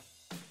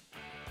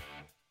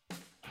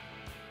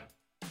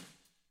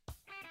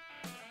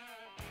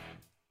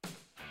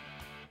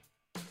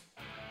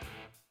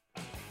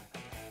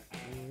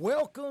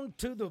Welcome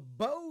to the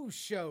Beau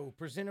Show,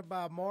 presented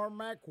by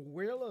Marmac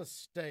Real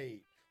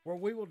Estate, where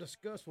we will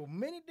discuss with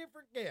many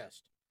different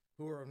guests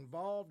who are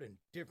involved in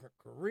different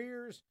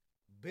careers,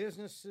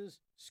 businesses,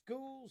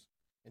 schools,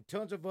 and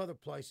tons of other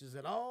places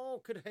that all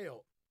could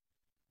help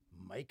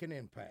make an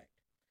impact.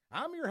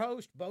 I'm your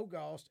host, Beau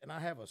Goss, and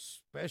I have a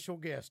special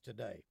guest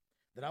today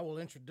that I will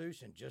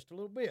introduce in just a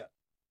little bit.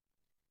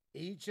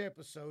 Each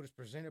episode is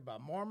presented by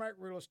Marmac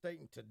Real Estate,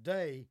 and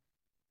today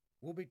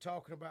we'll be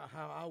talking about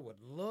how I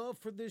would love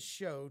for this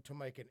show to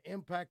make an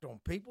impact on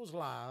people's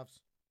lives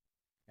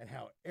and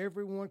how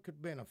everyone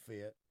could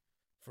benefit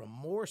from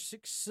more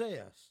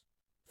success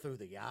through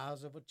the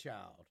eyes of a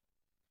child.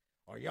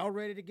 Are y'all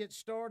ready to get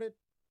started?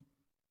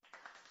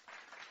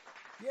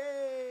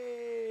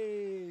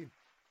 Yay!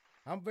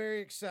 I'm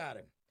very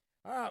excited.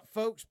 All right,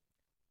 folks,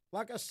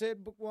 like I said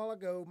a while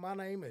ago, my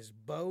name is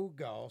Beau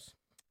Goss.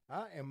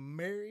 I am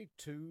married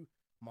to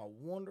my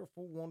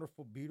wonderful,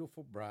 wonderful,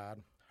 beautiful bride.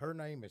 Her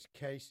name is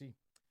Casey.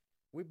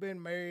 We've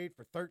been married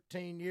for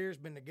 13 years,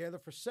 been together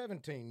for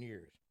 17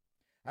 years.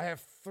 I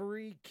have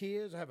 3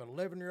 kids. I have an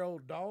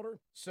 11-year-old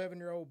daughter,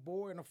 7-year-old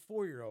boy, and a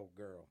 4-year-old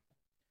girl.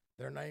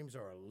 Their names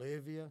are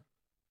Olivia,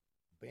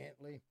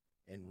 Bentley,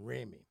 and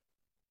Remy.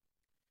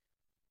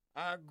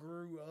 I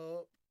grew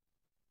up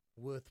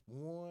with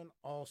one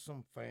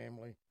awesome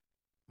family.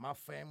 My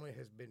family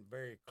has been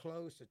very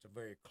close. It's a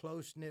very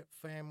close-knit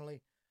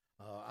family.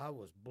 I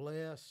was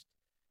blessed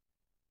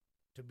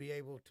to be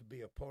able to be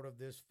a part of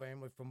this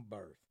family from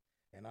birth,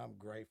 and I'm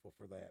grateful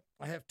for that.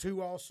 I have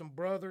 2 awesome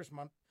brothers.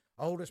 My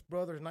oldest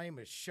brother's name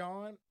is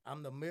Sean.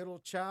 I'm the middle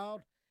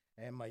child,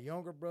 and my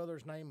younger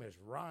brother's name is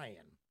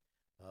Ryan,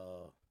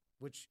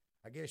 which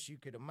I guess you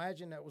could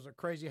imagine that was a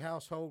crazy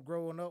household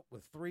growing up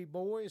with 3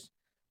 boys.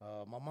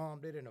 My mom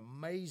did an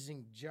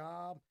amazing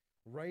job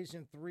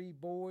raising 3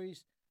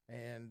 boys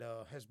and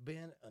has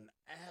been an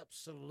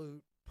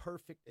absolute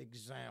perfect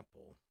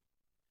example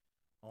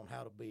on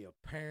how to be a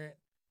parent,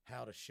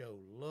 how to show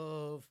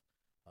love,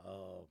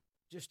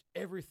 just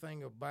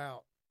everything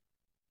about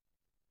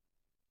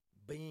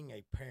being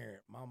a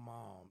parent. My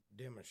mom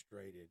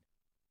demonstrated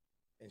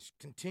and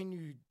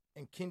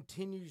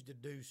continues to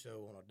do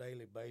so on a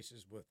daily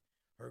basis with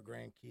her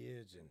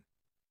grandkids, and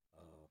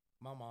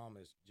my mom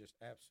is just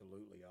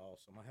absolutely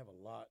awesome. I have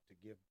a lot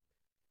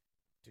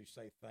to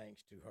say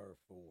thanks to her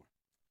for.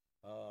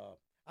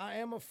 I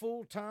am a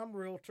full-time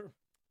realtor.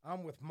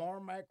 I'm with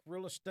Marmac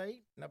Real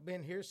Estate, and I've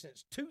been here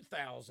since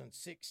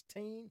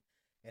 2016,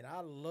 and I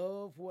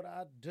love what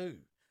I do.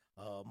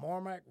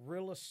 Marmac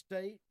Real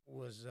Estate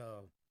was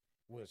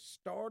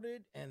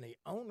started and the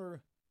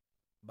owner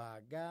by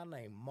a guy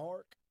named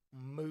Mark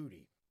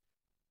Moody.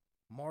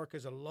 Mark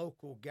is a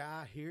local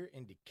guy here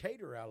in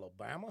Decatur,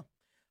 Alabama.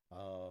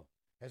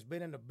 Has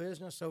been in the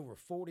business over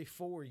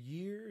 44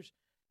 years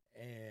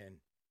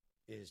and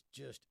is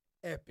just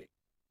epic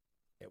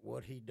at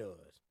what he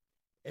does.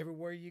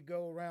 Everywhere you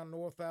go around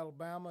North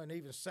Alabama and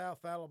even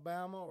South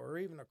Alabama or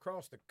even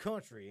across the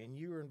country and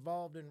you're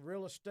involved in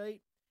real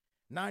estate,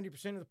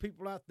 90% of the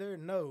people out there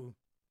know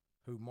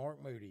who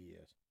Mark Moody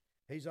is.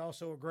 He's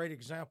also a great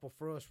example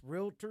for us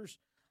realtors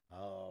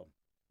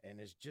and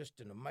is just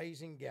an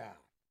amazing guy.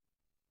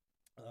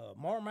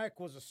 Marmac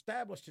was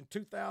established in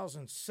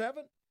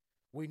 2007.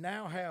 We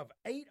now have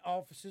 8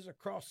 offices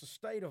across the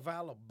state of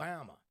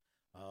Alabama.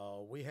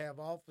 We have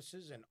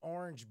offices in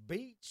Orange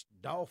Beach,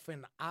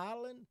 Dauphin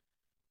Island,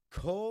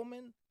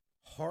 Coleman,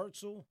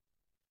 Hartselle,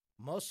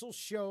 Muscle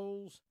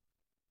Shoals,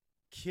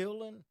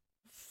 Killen,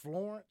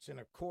 Florence, and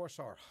of course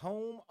our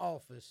home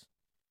office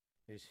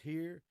is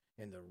here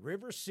in the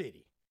River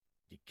City,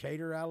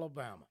 Decatur,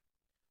 Alabama.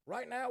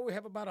 Right now we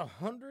have about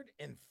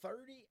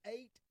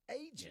 138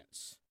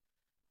 agents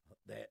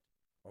that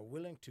are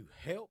willing to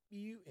help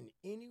you in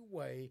any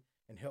way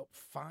and help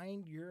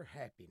find your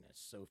happiness.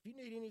 So if you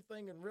need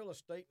anything in real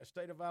estate in the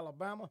state of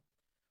Alabama,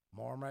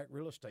 Marmac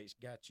Real Estate's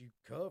got you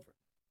covered.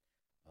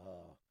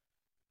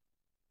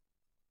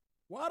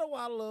 Why do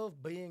I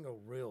love being a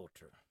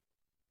realtor?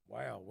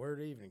 Wow, where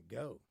to even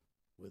go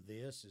with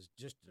this is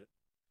just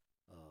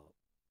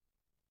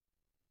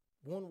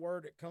one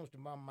word that comes to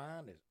my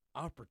mind is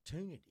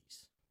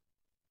opportunities.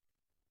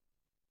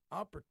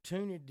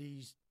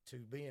 Opportunities to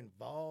be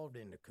involved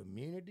in the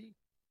community,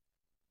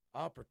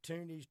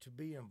 opportunities to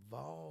be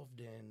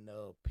involved in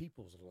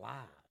people's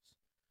lives.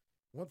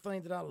 One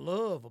thing that I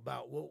love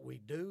about what we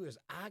do is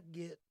I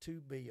get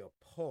to be a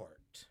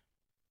part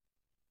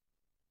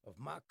of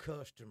my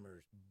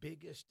customers'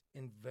 biggest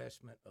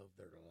investment of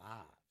their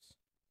lives.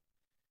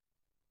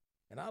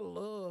 And I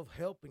love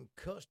helping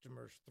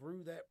customers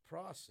through that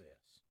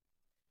process.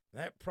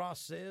 That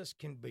process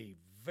can be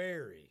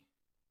very,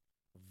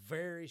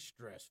 very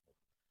stressful.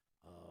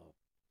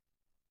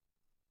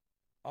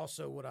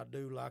 Also, what I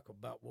do like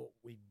about what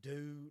we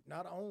do,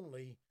 not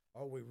only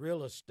are we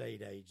real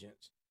estate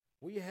agents,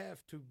 we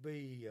have to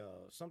be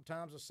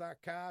sometimes a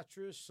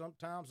psychiatrist,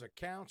 sometimes a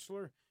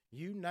counselor,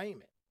 you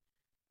name it.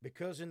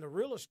 Because in the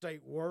real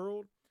estate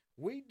world,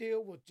 we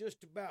deal with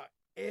just about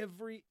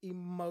every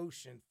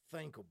emotion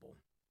thinkable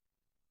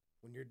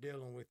when you're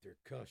dealing with your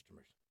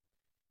customers.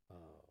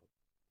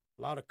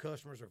 A lot of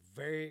customers are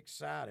very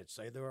excited.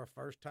 Say they're a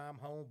first time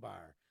home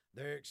buyer.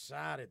 They're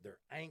excited. They're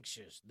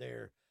anxious.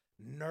 They're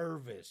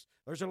nervous.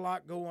 There's a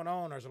lot going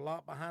on. There's a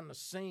lot behind the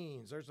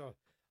scenes. Uh,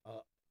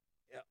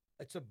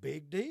 it's a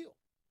big deal.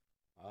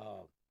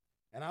 Uh,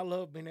 and I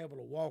love being able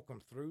to walk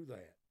them through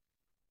that.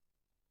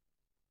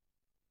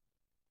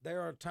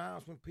 There are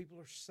times when people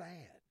are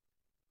sad,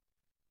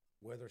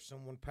 whether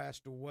someone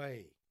passed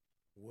away,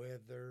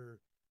 whether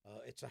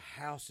it's a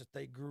house that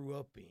they grew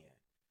up in.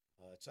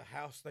 It's a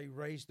house they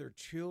raised their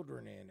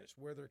children in. It's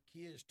where their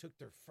kids took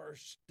their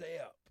first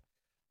step.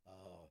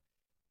 Uh,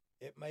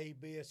 it may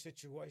be a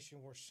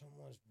situation where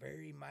someone's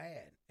very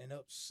mad and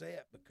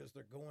upset because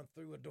they're going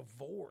through a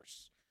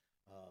divorce,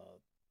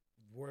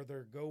 where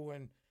they're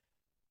going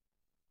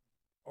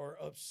or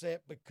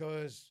upset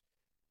because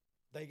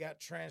they got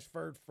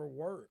transferred for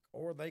work,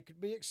 or they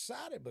could be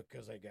excited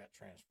because they got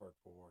transferred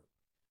for work.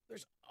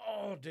 There's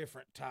all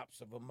different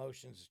types of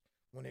emotions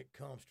when it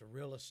comes to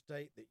real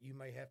estate that you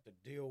may have to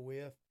deal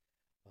with.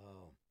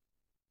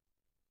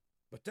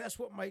 But that's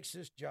what makes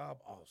this job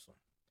awesome.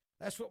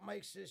 That's what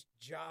makes this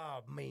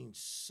job mean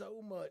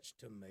so much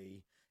to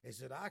me, is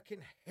that I can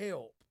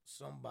help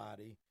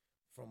somebody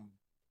from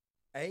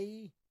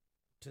A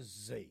to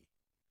Z,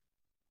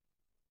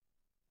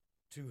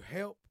 to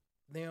help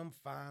them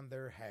find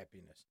their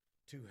happiness,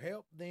 to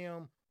help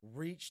them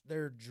reach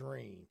their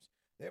dreams.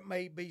 That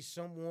may be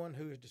someone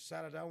who has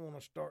decided, I want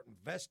to start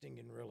investing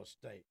in real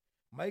estate,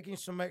 making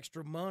some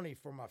extra money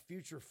for my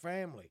future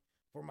family,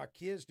 for my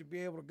kids to be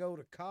able to go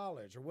to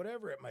college, or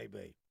whatever it may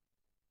be.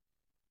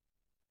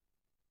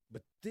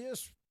 But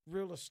this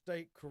real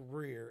estate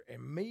career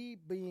and me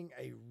being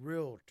a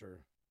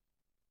realtor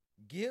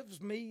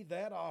gives me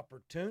that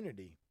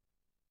opportunity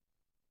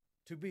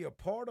to be a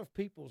part of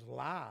people's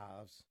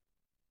lives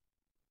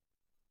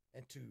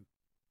and to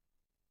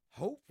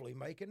hopefully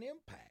make an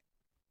impact.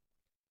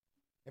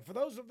 And for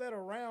those of that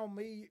around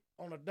me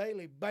on a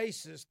daily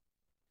basis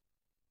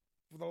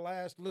for the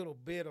last little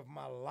bit of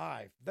my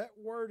life, that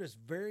word is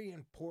very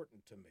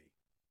important to me.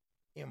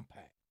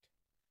 Impact.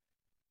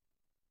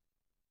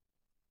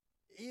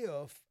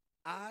 If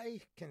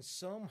I can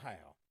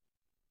somehow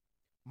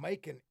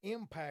make an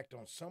impact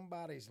on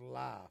somebody's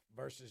life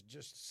versus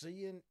just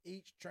seeing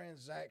each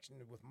transaction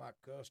with my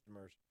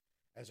customers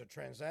as a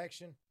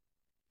transaction,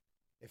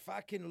 if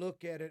I can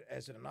look at it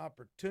as an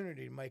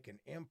opportunity to make an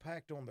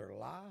impact on their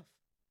life,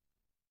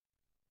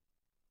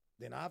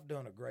 then I've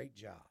done a great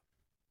job.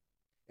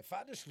 If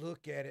I just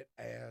look at it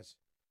as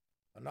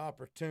an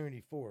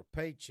opportunity for a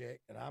paycheck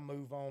and I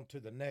move on to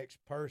the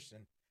next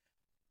person,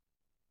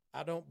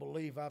 I don't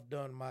believe I've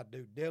done my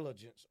due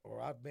diligence, or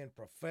I've been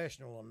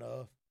professional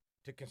enough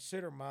to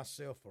consider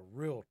myself a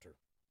realtor.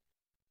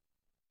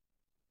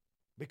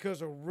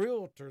 Because a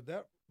realtor,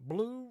 that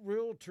blue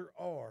realtor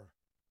R,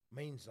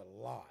 means a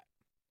lot.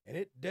 And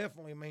it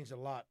definitely means a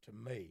lot to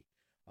me.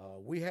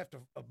 We have to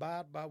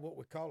abide by what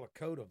we call a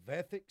code of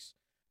ethics.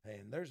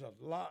 And there's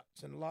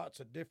lots and lots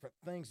of different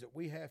things that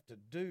we have to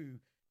do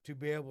to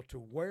be able to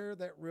wear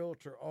that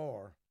realtor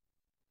R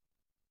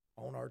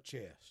on our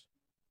chest.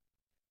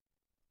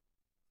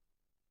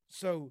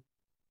 So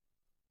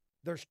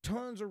there's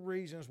tons of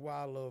reasons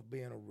why I love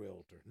being a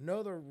realtor.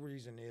 Another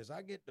reason is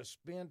I get to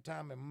spend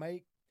time and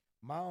make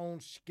my own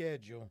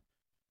schedule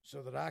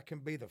so that I can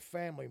be the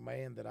family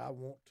man that I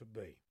want to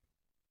be.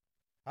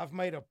 I've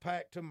made a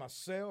pact to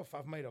myself.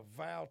 I've made a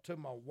vow to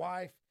my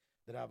wife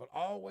that I would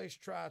always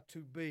try to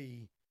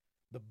be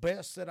the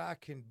best that I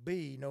can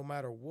be no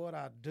matter what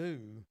I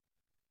do.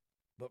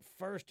 But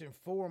first and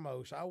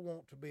foremost, I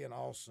want to be an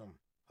awesome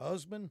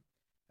husband,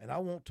 and I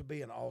want to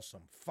be an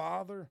awesome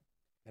father,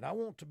 and I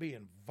want to be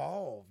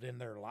involved in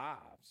their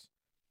lives.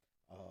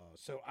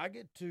 So I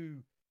get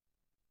to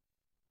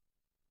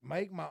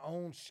make my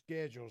own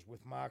schedules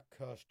with my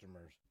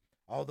customers.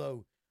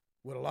 Although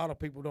what a lot of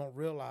people don't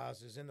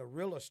realize is in the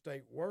real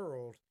estate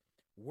world,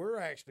 we're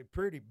actually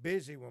pretty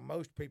busy when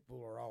most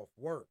people are off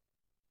work.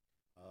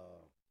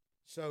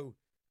 So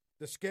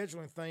the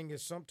scheduling thing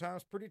is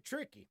sometimes pretty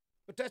tricky,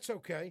 but that's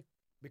okay,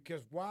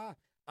 because why?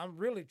 I'm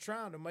really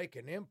trying to make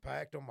an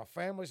impact on my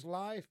family's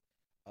life,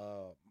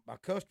 my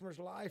customer's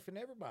life, and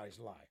everybody's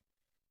life.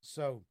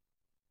 So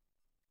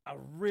I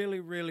really,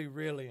 really,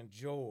 really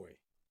enjoy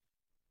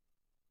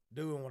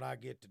doing what I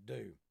get to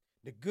do.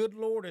 The good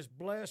Lord has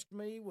blessed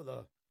me with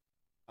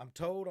I'm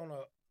told on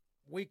a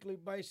weekly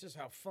basis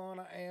how fun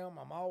I am.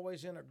 I'm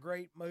always in a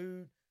great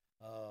mood.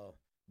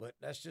 But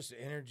that's just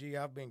the energy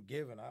I've been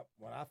given.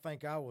 When I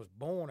think I was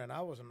born, and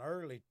I was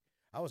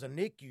a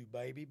NICU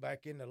baby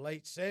back in the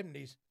late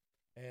 70s.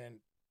 And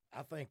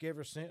I think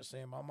ever since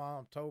then, my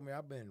mom told me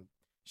I've been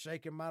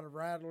shaking my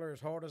rattler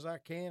as hard as I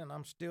can, and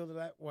I'm still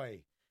that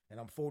way. And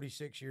I'm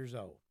 46 years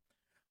old.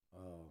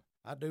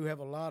 I do have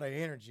a lot of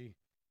energy,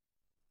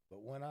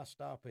 but when I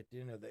stop at the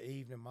end of the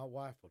evening, my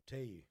wife will tell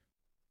you,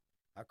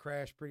 I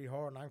crash pretty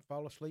hard and I can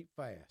fall asleep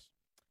fast.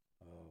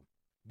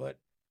 But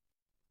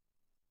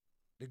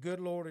the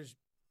good Lord has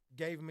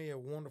gave me a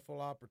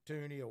wonderful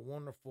opportunity, a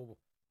wonderful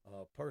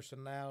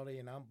personality,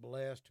 and I'm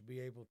blessed to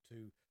be able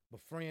to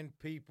befriend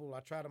people.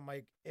 I try to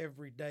make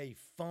every day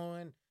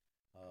fun.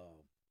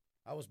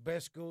 I was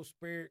best school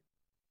spirit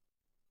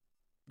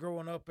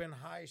growing up in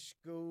high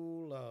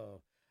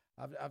school.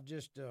 I've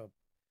just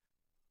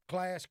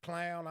class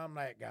clown. I'm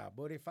that guy.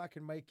 But if I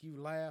can make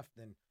you laugh,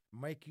 then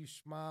make you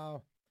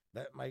smile,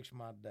 that makes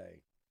my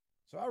day.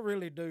 So I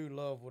really do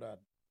love what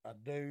I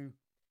do,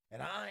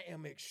 and I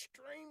am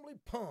extremely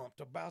pumped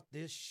about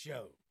this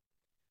show.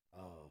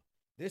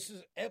 This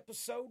is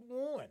episode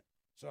 1.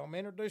 So I'm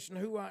introducing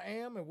who I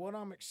am and what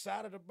I'm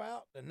excited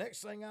about. The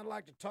next thing I'd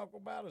like to talk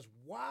about is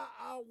why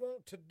I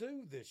want to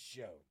do this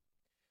show.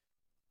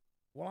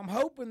 Well, I'm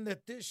hoping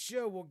that this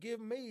show will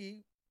give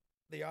me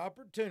the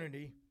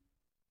opportunity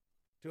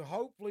to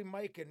hopefully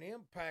make an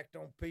impact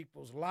on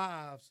people's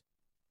lives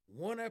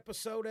one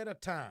episode at a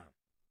time.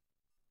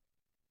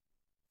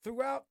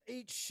 Throughout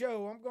each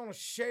show, I'm going to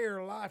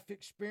share life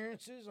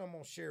experiences. I'm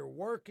going to share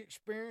work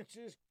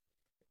experiences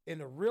in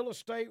the real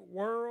estate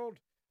world,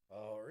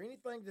 or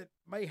anything that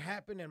may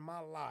happen in my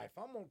life.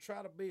 I'm going to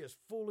try to be as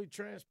fully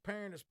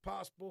transparent as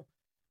possible.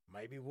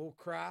 Maybe we'll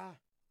cry.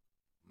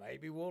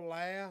 Maybe we'll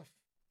laugh.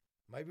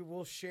 Maybe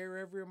we'll share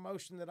every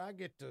emotion that I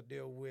get to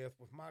deal with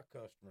my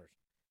customers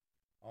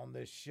on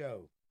this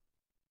show.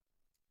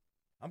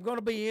 I'm going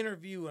to be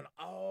interviewing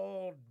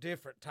all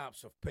different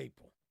types of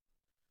people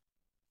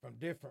from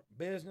different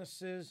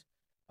businesses,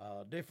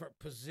 different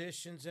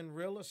positions in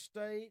real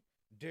estate,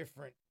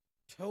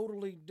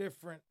 totally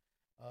different,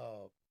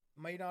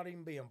 may not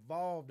even be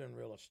involved in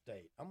real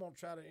estate. I'm going to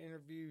try to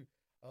interview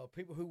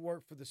people who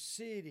work for the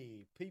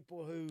city,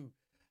 people who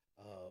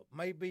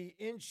may be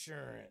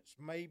insurance,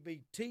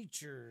 maybe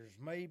teachers,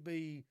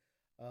 maybe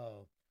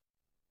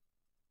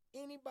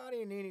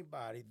anybody and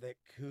anybody that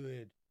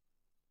could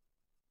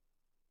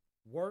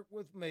work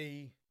with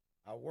me.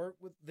 I work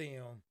with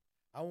them.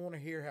 I want to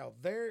hear how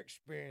their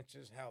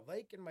experiences, how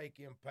they can make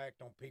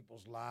impact on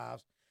people's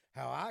lives,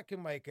 how I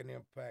can make an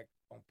impact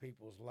on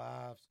people's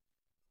lives.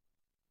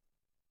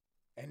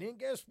 And then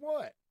guess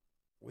what?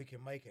 We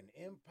can make an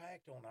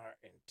impact on our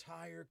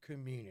entire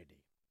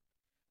community.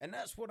 And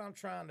that's what I'm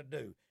trying to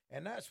do.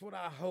 And that's what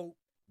I hope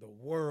the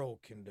world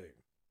can do.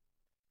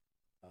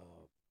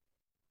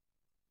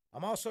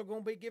 I'm also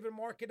going to be giving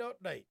market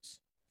updates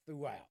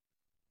throughout.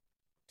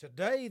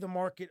 Today, the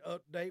market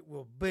update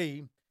will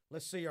be,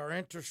 let's see, our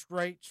interest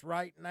rates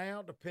right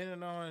now,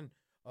 depending on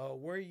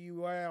where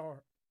you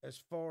are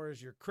as far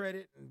as your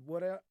credit and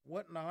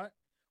whatnot,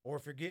 or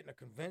if you're getting a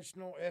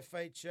conventional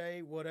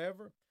FHA,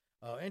 whatever,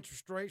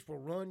 interest rates will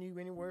run you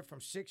anywhere from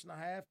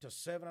 6.5% to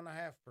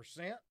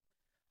 7.5%.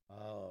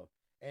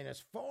 And as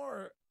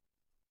far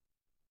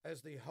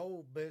as the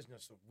whole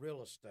business of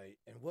real estate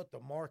and what the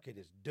market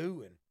is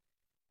doing,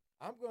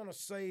 I'm going to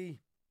say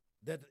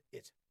that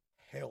it's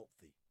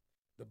healthy.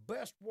 The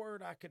best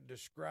word I could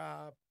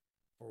describe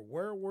for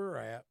where we're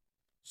at,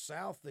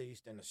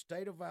 Southeast in the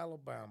state of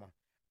Alabama,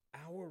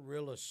 our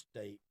real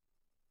estate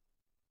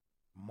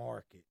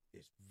market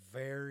is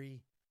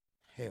very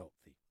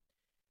healthy.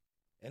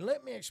 And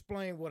let me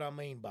explain what I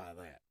mean by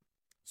that.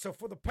 So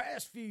for the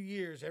past few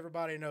years,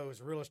 everybody knows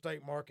the real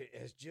estate market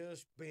has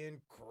just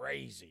been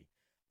crazy.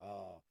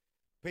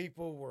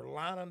 People were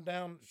lining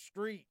down the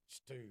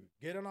streets to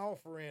get an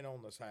offer in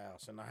on this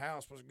house, and the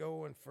house was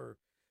going for,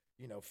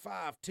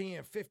 5,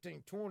 10,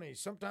 15, 20,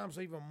 sometimes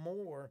even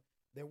more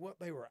than what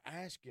they were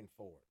asking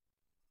for.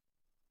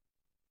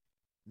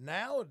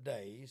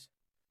 Nowadays,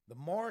 the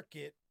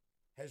market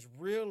has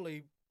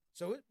really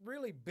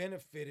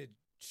benefited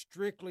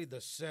strictly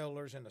the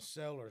sellers and the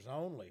sellers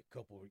only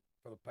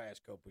for the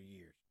past couple of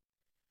years.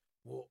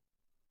 Well,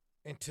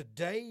 in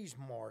today's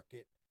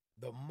market,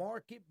 the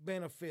market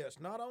benefits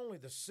not only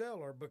the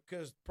seller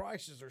because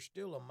prices are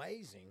still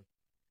amazing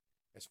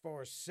as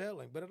far as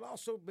selling, but it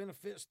also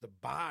benefits the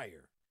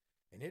buyer,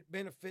 and it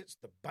benefits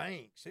the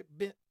banks. It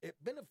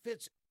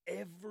benefits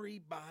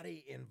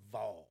everybody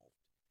involved.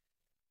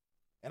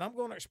 And I'm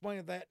going to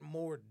explain that in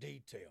more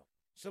detail.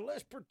 So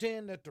let's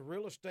pretend that the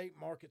real estate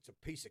market's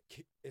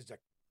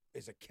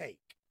is a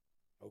cake,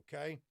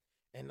 okay?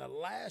 And the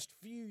last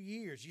few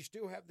years, you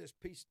still have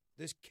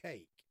this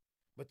cake.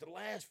 But the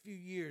last few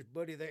years,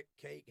 buddy, that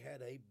cake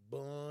had a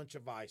bunch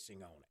of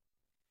icing on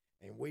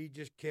it. And we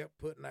just kept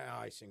putting that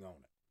icing on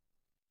it.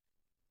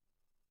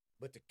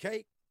 But the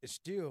cake is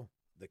still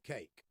the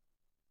cake,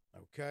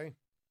 okay?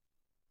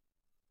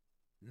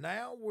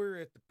 Now we're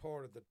at the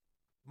part of the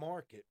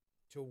market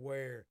to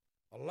where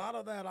a lot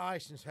of that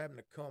icing's having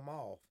to come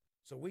off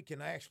so we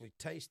can actually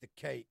taste the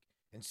cake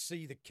and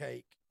see the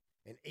cake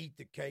and eat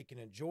the cake and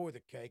enjoy the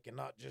cake and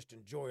not just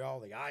enjoy all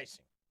the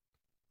icing,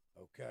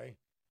 okay?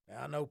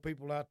 Now, I know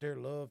people out there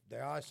love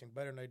the icing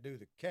better than they do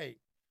the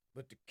cake,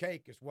 but the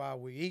cake is why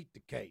we eat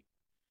the cake.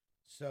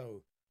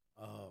 So,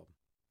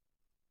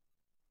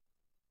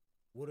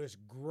 what is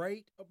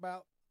great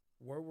about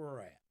where we're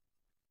at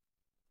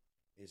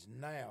is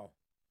now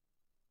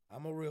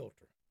I'm a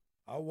realtor.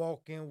 I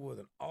walk in with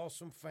an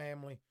awesome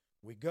family.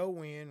 We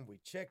go in, we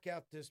check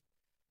out this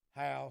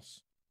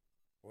house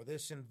or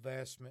this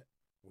investment.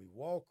 We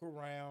walk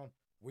around,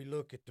 We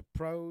look at the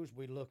pros,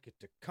 we look at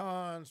the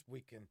cons,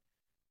 we can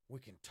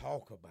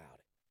talk about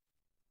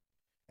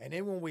it. And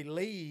then when we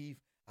leave,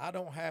 I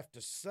don't have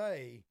to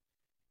say,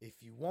 if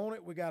you want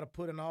it, we got to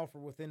put an offer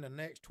within the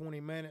next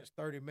 20 minutes,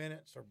 30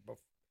 minutes, or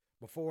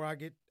before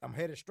I'm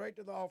headed straight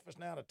to the office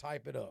now to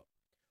type it up.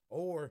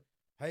 Or,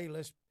 hey,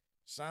 let's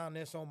sign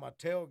this on my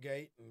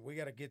tailgate and we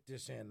got to get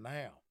this in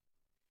now.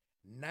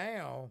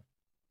 Now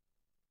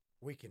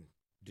we can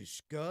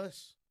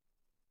discuss,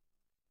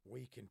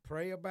 we can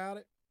pray about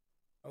it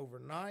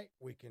overnight,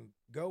 we can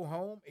go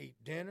home, eat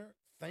dinner,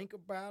 think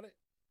about it,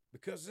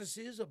 because this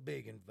is a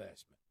big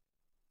investment.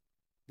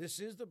 This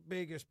is the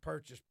biggest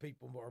purchase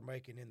people are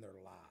making in their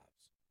lives.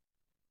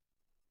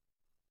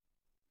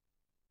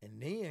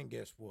 And then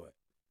guess what?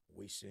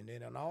 We send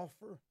in an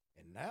offer,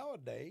 and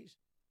nowadays,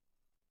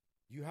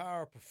 you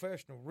hire a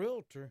professional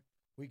realtor,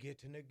 we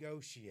get to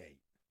negotiate.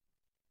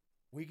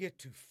 We get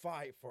to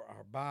fight for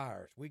our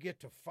buyers. We get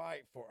to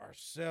fight for our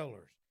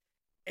sellers.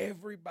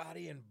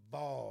 Everybody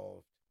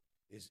involved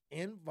is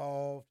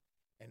involved,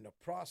 and the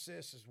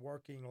process is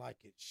working like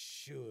it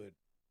should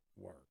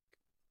work.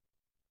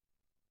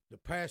 The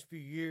past few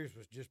years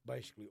was just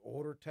basically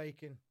order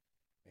taking,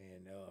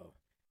 and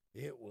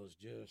it was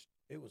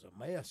a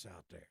mess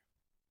out there.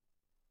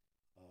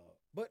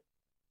 But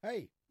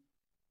hey,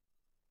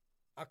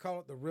 I call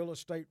it the real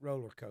estate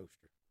roller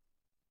coaster.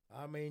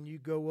 I mean, you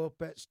go up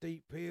that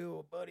steep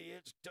hill, buddy,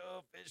 it's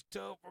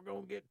tough. We're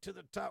going to get to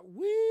the top.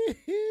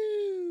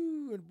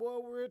 Woo-hoo! And boy,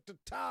 we're at the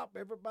top.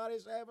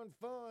 Everybody's having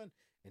fun.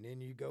 And then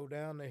you go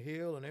down the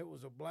hill, and it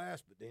was a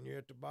blast, but then you're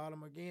at the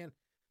bottom again.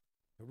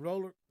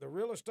 The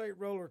real estate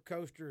roller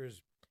coaster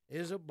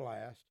is a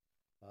blast.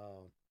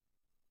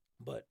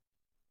 But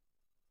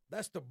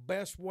that's the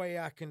best way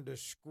I can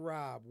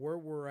describe where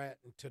we're at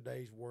in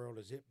today's world,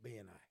 is it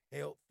being a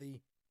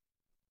healthy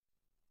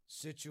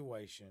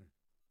situation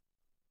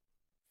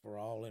for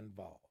all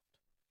involved.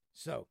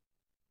 So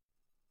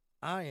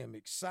I am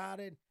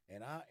excited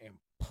and I am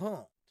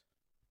pumped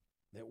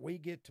that we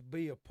get to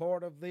be a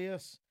part of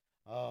this.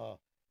 So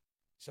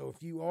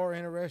if you are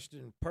interested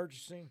in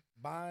purchasing,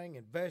 buying,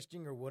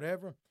 investing, or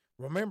whatever,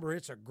 remember,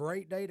 it's a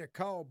great day to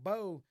call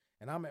Beau,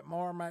 and I'm at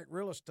Marmac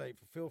Real Estate.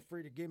 Feel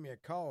free to give me a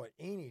call at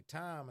any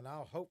time, and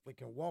I'll hopefully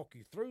can walk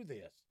you through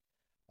this.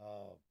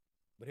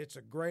 But it's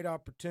a great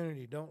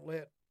opportunity. Don't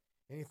let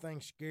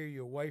anything scare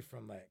you away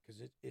from that,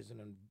 because it is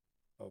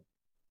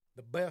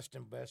the best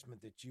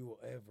investment that you will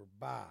ever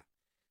buy.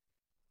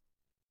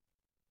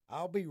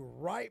 I'll be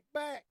right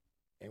back,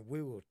 and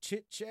we will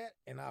chit-chat,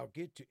 and I'll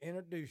get to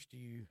introduce to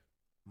you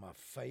my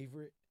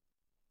favorite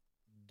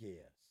guest.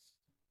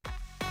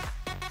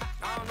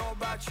 I don't know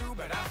about you,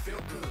 but I feel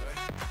good.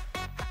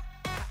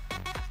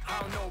 I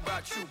don't know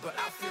about you, but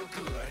I feel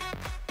good.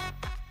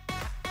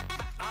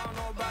 I don't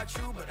know about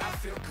you, but I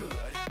feel good.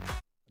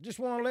 I just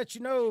want to let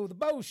you know the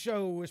Beau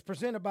Show is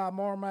presented by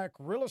Marmac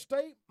Real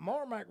Estate.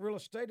 Marmac Real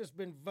Estate has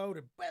been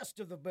voted best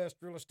of the best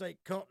real estate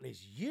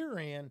companies year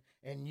in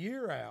and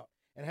year out,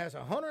 and has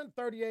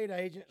 138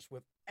 agents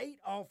with 8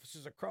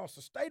 offices across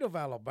the state of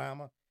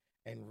Alabama,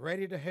 and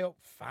ready to help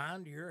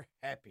find your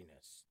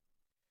happiness.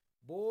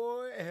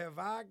 Boy, have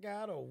I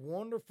got a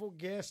wonderful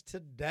guest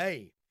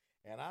today,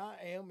 and I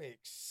am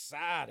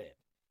excited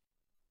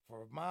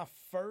for my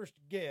first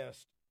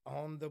guest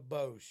on the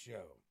Beau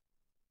Show.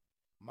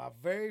 My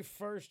very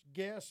first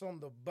guest on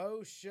the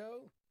Beau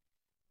Show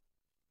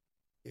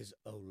is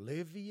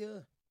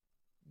Olivia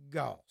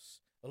Goss.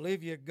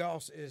 Olivia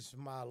Goss is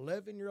my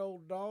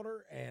 11-year-old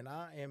daughter, and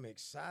I am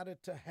excited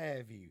to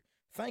have you.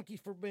 Thank you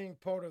for being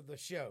part of the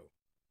show.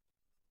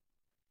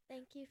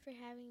 Thank you for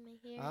having me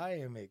here. I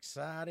am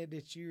excited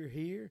that you're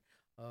here.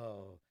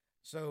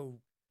 So,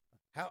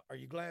 how are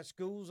you glad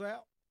school's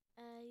out?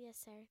 Yes,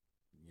 sir.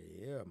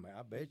 Yeah, man,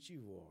 I bet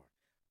you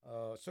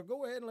are. So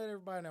go ahead and let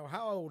everybody know,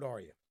 how old are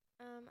you?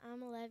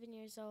 I'm 11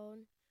 years old.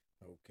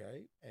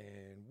 Okay,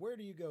 and where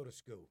do you go to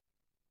school?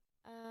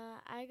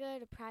 I go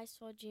to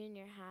Priceville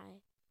Junior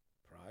High.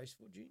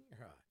 Priceville Junior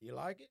High. You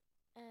like it?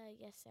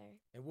 Yes, sir.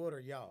 And what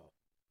are y'all?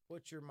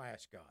 What's your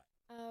mascot?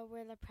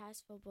 We're the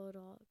Priceville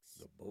Bulldogs.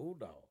 The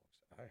Bulldogs.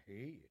 I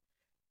hear you.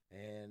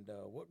 And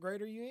what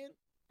grade are you in?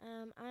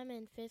 I'm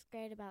in 5th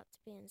grade, about to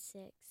be in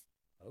 6th.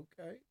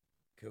 Okay,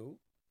 cool.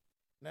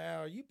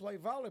 Now, you play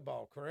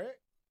volleyball, correct?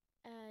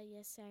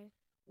 Yes, sir.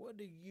 What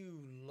do you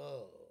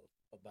love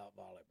about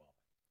volleyball?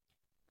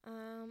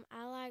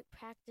 I like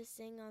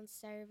practicing on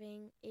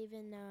serving,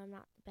 even though I'm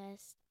not the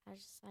best. I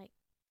just like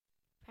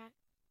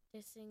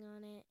practicing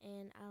on it,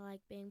 and I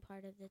like being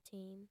part of the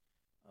team.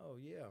 Oh,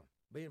 yeah.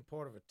 Being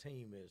part of a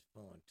team is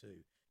fun,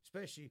 too.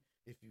 Especially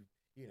if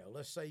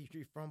let's say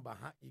you're from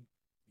behind,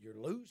 you're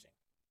losing,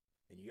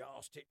 and you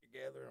all stick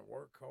together and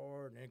work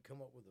hard and then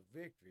come up with a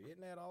victory.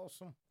 Isn't that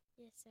awesome?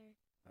 Yes, sir.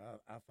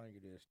 I think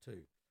it is,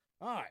 too.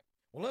 All right.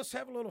 Well, let's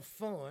have a little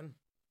fun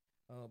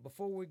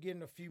before we get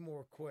into a few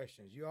more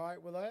questions. You all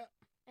right with that?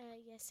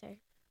 Yes, sir.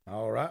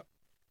 All right.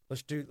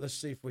 Let's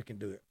see if we can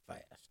do it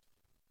fast.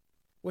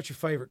 What's your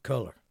favorite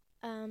color?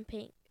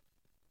 Pink.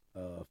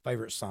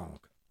 Favorite song?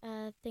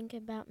 Think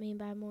About Me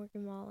by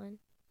Morgan Wallen.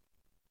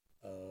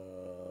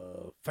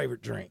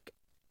 Favorite drink?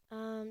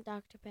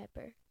 Dr.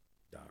 Pepper.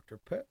 Dr.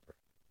 Pepper.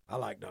 I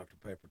like Dr.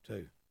 Pepper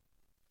too.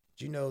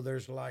 Do you know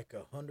there's like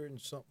 100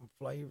 and something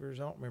flavors?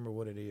 I don't remember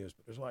what it is,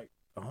 but there's like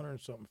 100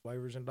 and something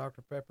flavors in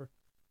Dr. Pepper.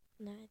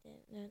 No, I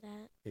didn't know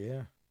that.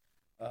 Yeah.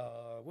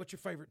 What's your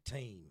favorite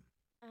team?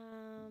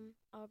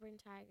 Auburn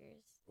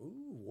Tigers.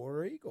 Ooh,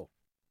 War Eagle.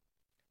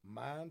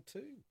 Mine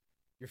too.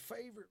 Your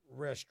favorite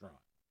restaurant?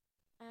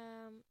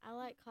 I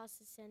like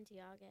Casa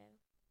Santiago.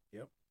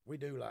 Yep, we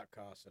do like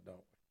Casa,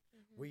 don't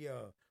we? Mm-hmm.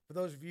 We for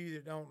those of you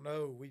that don't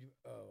know,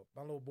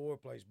 my little boy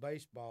plays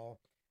baseball,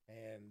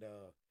 and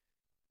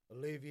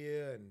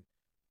Olivia and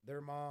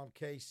their mom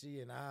Casey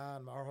and I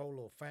and our whole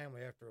little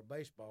family, after a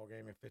baseball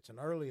game, if it's an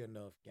early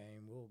enough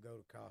game, we'll go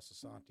to Casa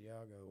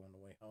Santiago on the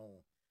way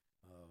home.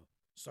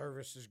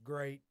 Service is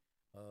great,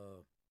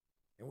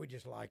 and we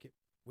just like it.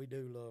 We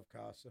do love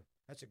Casa.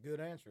 That's a good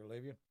answer,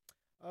 Olivia.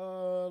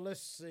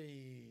 Let's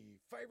see.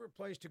 Favorite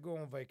place to go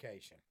on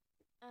vacation?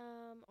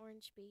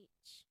 Orange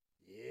Beach.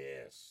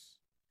 Yes.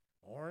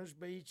 Orange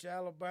Beach,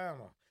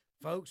 Alabama.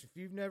 Folks, if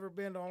you've never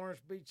been to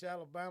Orange Beach,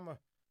 Alabama,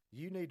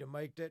 you need to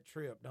make that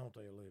trip, don't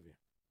they, Olivia?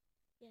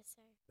 Yes,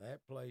 sir.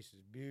 That place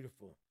is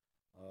beautiful.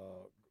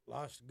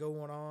 Lots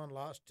going on,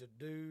 lots to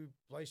do,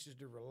 places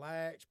to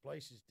relax,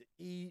 places to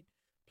eat,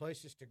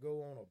 places to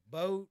go on a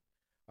boat.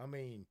 I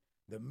mean,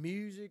 the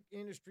music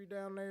industry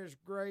down there is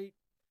great.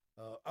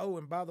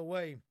 And by the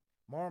way,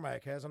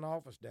 Marmac has an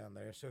office down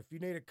there. So if you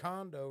need a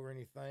condo or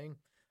anything,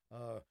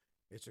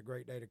 it's a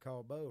great day to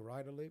call Beau,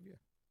 right, Olivia?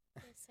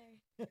 Yes,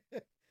 sir.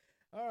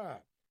 All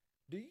right.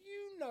 Do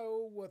you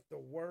know what the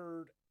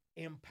word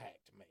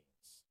impact means?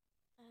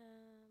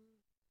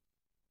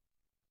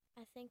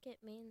 I think it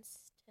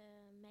means to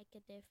make a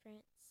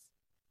difference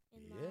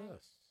in life.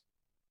 Yes.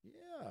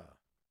 Yeah.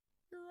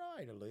 You're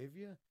right,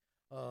 Olivia.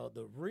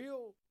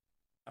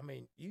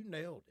 You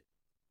nailed it.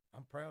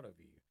 I'm proud of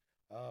you.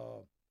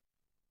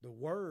 The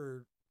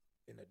word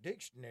in a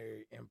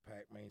dictionary,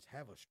 impact, means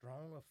have a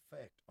strong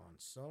effect on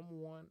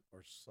someone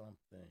or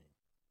something.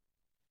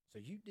 So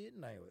you did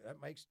nail it.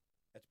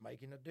 That's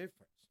making a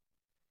difference.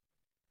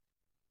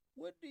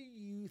 What do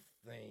you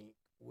think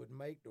would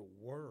make the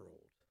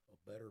world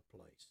a better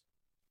place?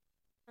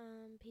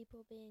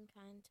 People being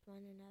kind to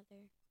one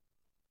another.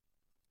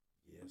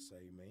 Yes,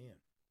 amen.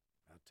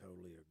 I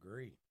totally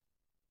agree.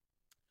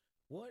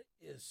 What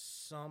is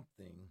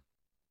something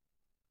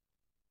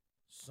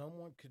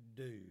someone could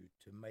do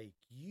to make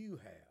you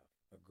have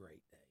a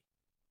great day?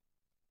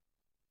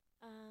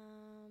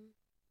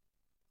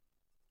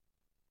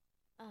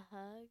 A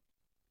hug.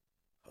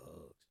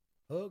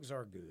 Hugs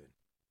are good.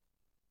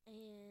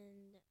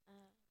 And,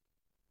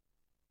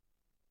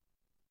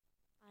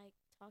 like,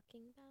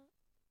 talking about,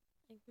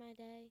 like, my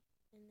day.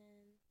 And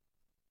then...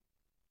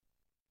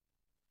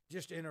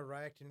 Just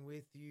interacting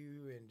with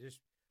you and just,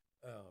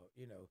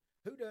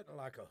 who doesn't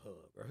like a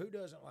hug or who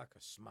doesn't like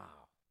a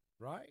smile,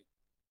 right?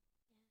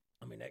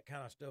 Yeah. I mean, that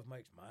kind of stuff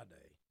makes my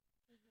day.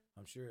 Mm-hmm.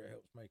 I'm sure it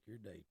helps make your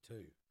day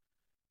too.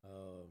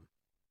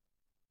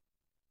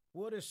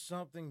 What is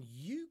something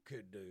you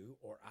could do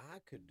or I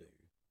could do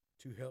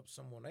to help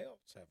someone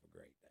else have a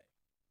great day?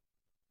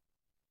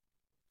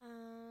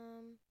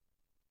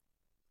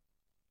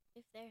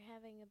 If they're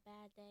having a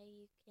bad day,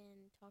 you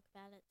can talk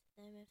about it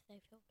to them if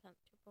they feel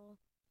comfortable,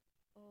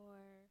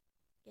 or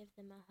give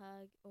them a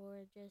hug,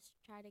 or just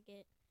try to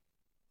get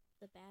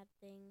the bad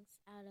things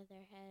out of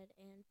their head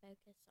and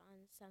focus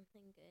on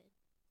something good.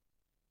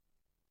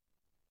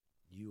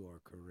 You are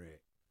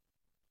correct.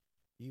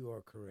 You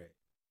are correct.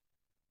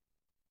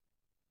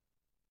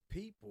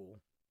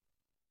 People,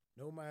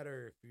 no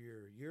matter if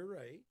you're your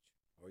age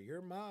or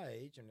you're my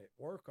age and at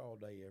work all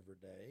day every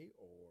day,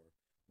 or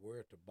we're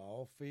at the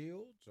ball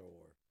fields,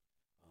 or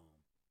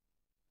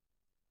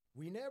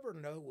we never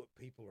know what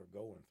people are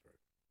going through.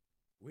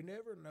 We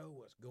never know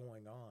what's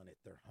going on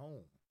at their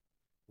home.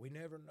 We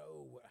never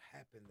know what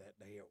happened that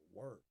day at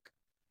work,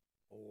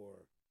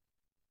 or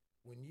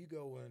when you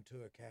go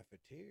into a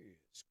cafeteria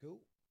at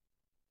school,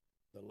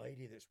 the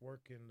lady that's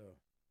working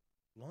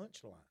the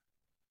lunch line.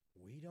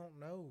 We don't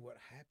know what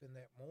happened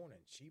that morning.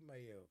 She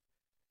may have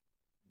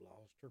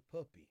lost her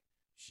puppy.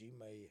 She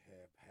may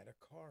have had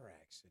a car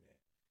accident.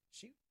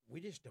 We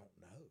just don't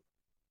know.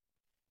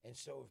 And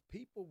so if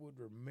people would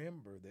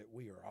remember that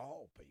we are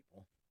all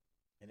people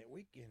and that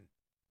we can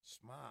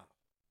smile,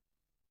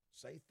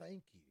 say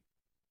thank you,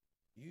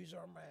 use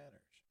our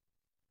manners,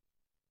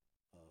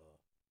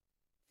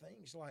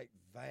 things like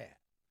that.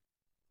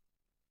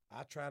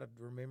 I try to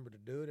remember to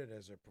do it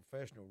as a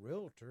professional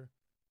realtor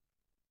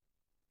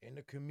in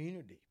the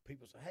community.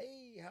 People say,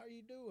 hey, how are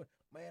you doing?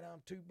 Man,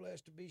 I'm too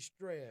blessed to be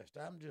stressed.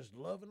 I'm just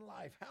loving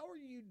life. How are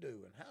you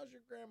doing? How's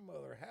your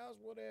grandmother? How's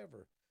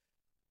whatever?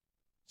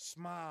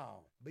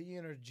 Smile. Be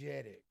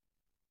energetic.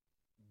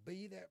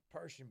 Be that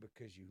person,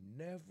 because you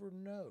never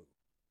know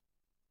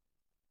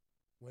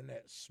when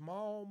that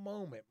small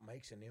moment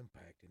makes an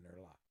impact in their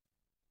life.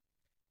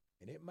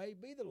 And it may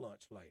be the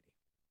lunch lady.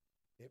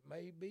 It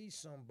may be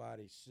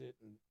somebody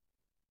sitting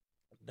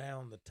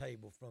down the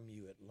table from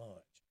you at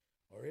lunch,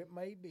 or it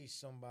may be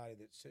somebody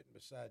that's sitting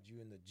beside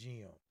you in the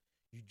gym.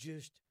 You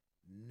just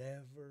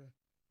never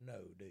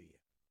know, do you?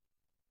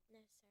 No,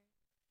 sir.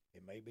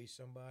 It may be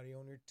somebody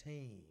on your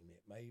team.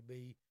 It may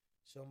be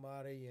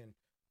somebody in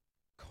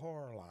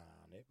car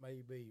line. It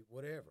may be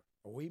whatever.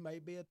 Or we may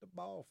be at the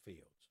ball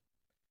fields.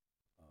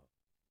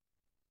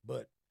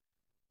 But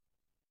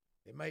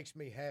it makes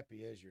me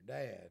happy as your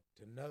dad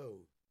to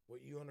know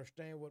what you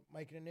understand what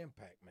making an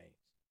impact means.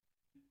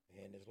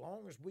 And as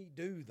long as we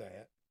do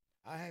that,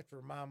 I have to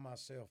remind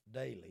myself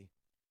daily,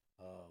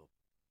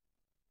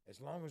 as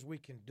long as we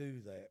can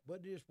do that,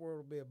 but this world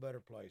will be a better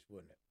place,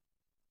 wouldn't it?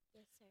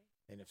 Yes, sir.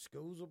 And if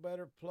school's a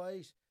better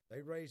place,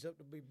 they raise up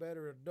to be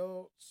better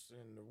adults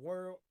in the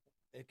world,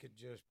 it could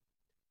just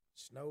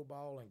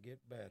snowball and get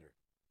better.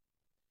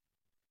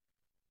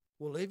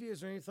 Well, Olivia,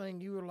 is there anything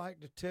you would like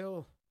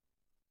to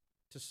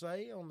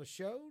say on the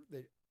show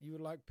that you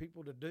would like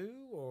people to do,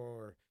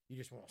 or you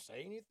just want to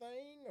say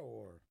anything,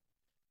 or?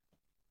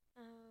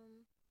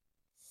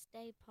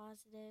 Stay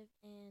positive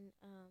and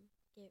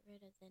get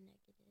rid of the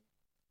negative.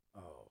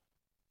 Oh,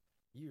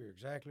 you're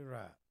exactly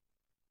right.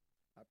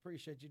 I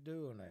appreciate you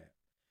doing that.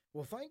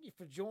 Well, thank you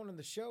for joining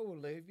the show,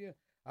 Olivia.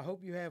 I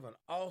hope you have an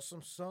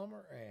awesome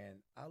summer, and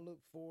I look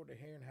forward to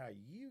hearing how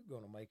you're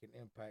going to make an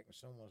impact in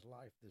someone's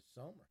life this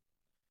summer.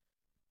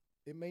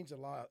 It means a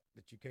lot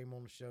that you came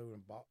on the show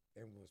and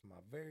was my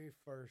very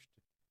first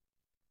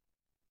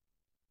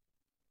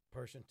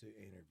person to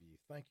interview.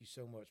 Thank you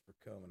so much for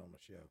coming on the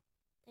show.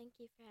 Thank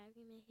you for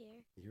having me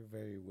here. You're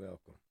very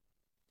welcome.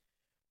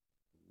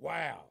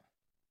 Wow.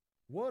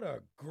 What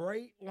a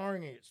great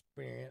learning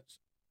experience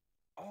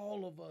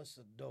all of us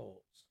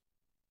adults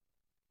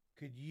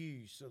could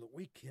use so that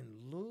we can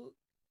look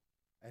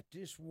at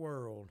this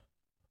world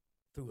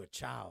through a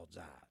child's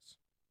eyes.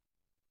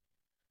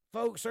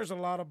 Folks, there's a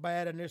lot of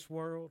bad in this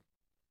world,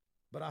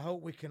 but I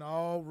hope we can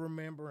all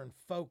remember and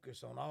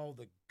focus on all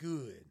the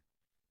good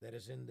that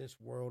is in this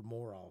world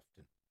more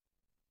often.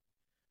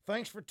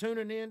 Thanks for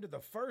tuning in to the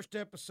first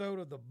episode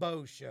of The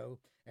Beau Show,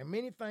 and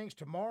many thanks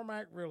to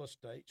Marmac Real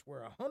Estates,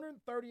 where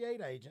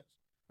 138 agents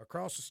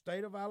across the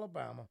state of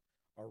Alabama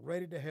are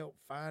ready to help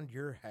find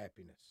your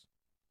happiness.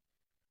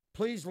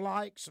 Please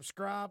like,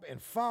 subscribe,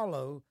 and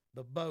follow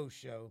The Beau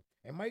Show,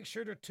 and make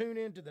sure to tune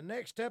in to the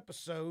next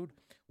episode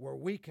where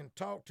we can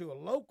talk to a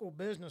local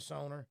business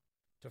owner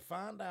to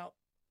find out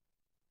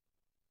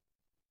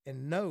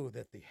and know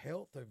that the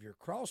health of your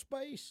crawl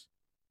space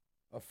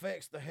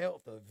affects the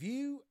health of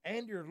you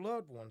and your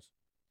loved ones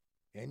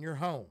in your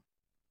home.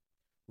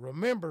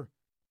 Remember,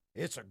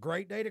 it's a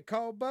great day to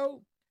call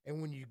Beau,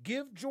 and when you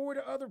give joy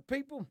to other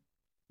people,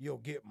 you'll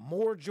get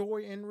more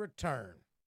joy in return.